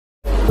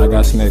I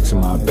got SNAXX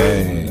in my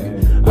bag.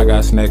 I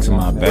got SNAXX in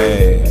my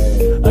bag.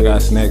 I got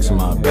SNAXX in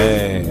my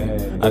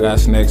bag. I got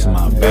SNAXX in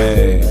my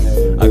bag.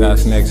 I got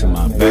SNAXX in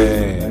my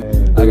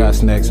bag. I got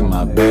SNAXX in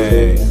my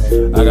bag.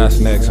 I got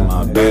SNAXX in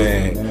my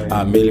bag.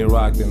 I immediately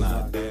rocked and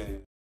I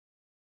dead.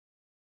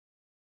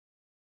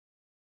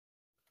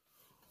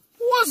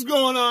 What's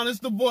going on? It's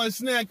the boy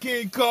Snack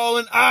King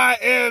calling. I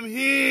am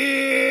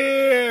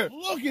here.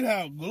 Look at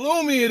how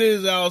gloomy it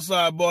is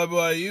outside,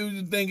 boy.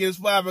 You think it's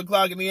 5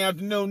 o'clock in the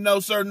afternoon? No,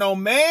 sir, no,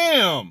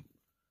 ma'am.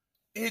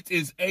 It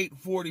is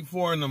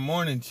 8:44 in the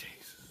morning.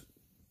 Jesus.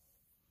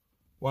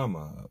 Why am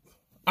I up?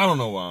 I don't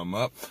know why I'm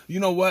up. You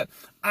know what?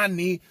 I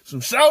need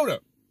some soda.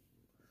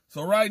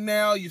 So right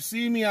now, you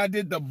see me, I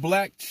did the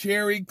black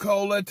cherry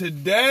cola.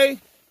 Today,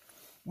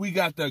 we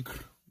got the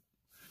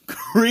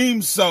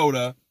cream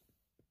soda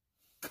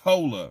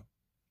cola.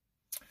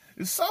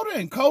 Is soda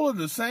and cola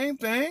the same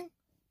thing?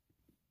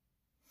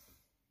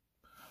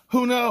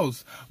 Who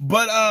knows?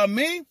 But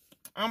me,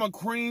 I'm a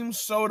cream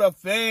soda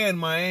fan.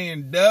 My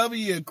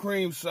A&W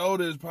cream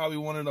soda is probably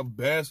one of the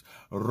best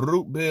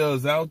root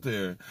beers out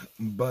there.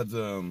 But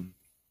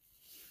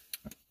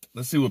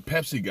let's see what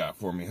Pepsi got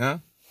for me, huh?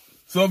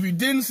 So if you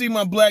didn't see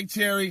my black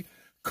cherry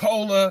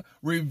cola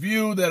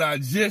review that I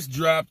just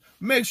dropped,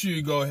 make sure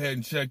you go ahead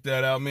and check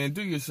that out, man.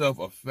 Do yourself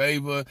a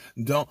favor.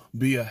 Don't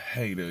be a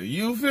hater.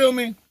 You feel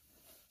me?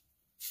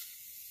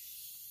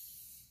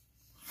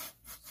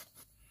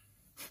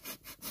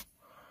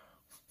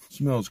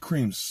 Smells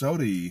cream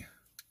soda-y.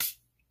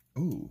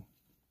 Ooh,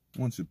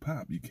 once you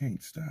pop, you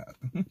can't stop.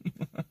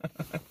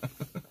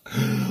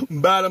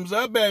 Bottoms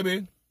up,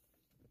 baby.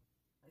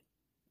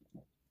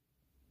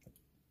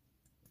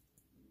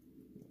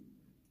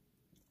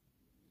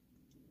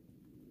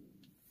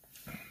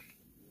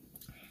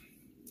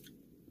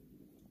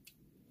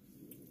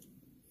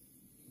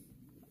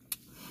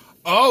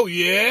 Oh,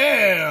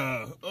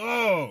 yeah.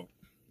 Oh.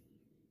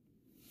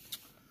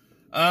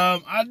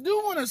 I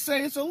do want to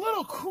say it's a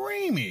little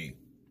creamy.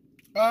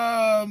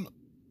 I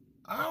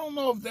don't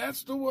know if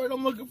that's the word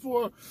I'm looking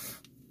for.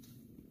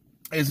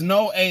 It's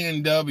no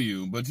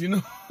A&W, but you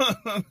know,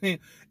 I mean,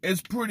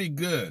 it's pretty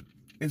good.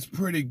 It's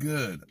pretty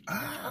good.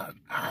 I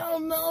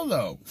don't know,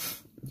 though.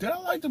 Did I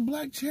like the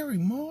black cherry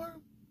more?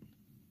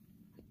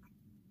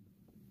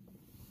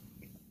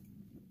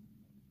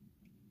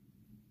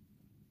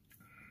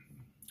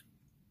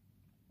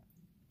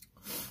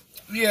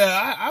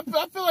 Yeah, I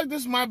feel like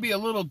this might be a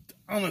little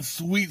on the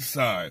sweet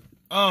side.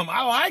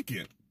 I like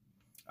it.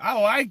 I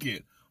like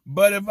it.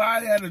 But if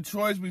I had a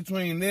choice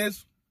between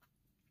this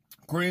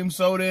cream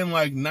soda and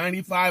like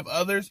 95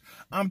 others,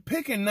 I'm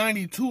picking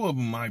 92 of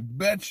them, I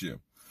bet you.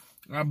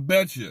 I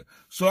bet you.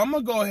 So I'm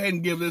going to go ahead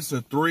and give this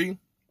a 3.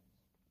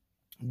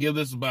 Give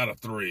this about a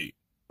 3.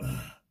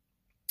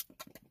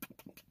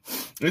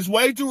 It's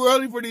way too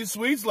early for these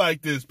sweets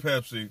like this,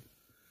 Pepsi.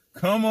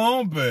 Come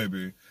on,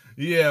 baby.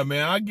 Yeah,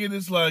 man, I give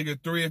this like a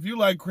 3. If you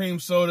like cream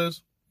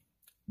sodas,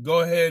 go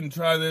ahead and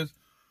try this.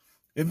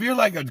 If you're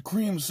like a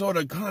cream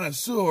soda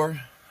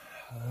connoisseur,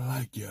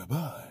 like your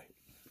boy,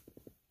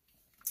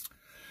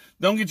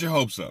 don't get your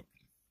hopes up.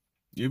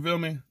 You feel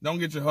me? Don't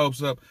get your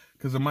hopes up,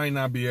 because it might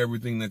not be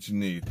everything that you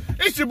need.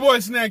 It's your boy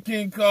Snack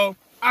King Cole.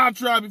 I'll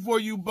try before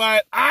you buy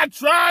it. I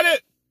tried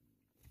it.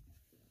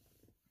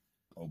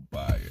 Go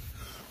buy it.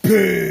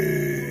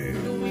 Peace.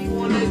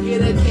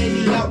 Get a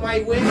candy out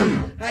my way.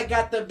 I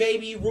got the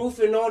baby roof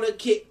and all the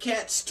Kit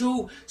Kats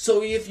too.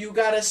 So if you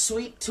got a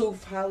sweet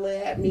tooth, holla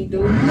at me,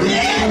 dude.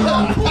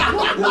 Yeah!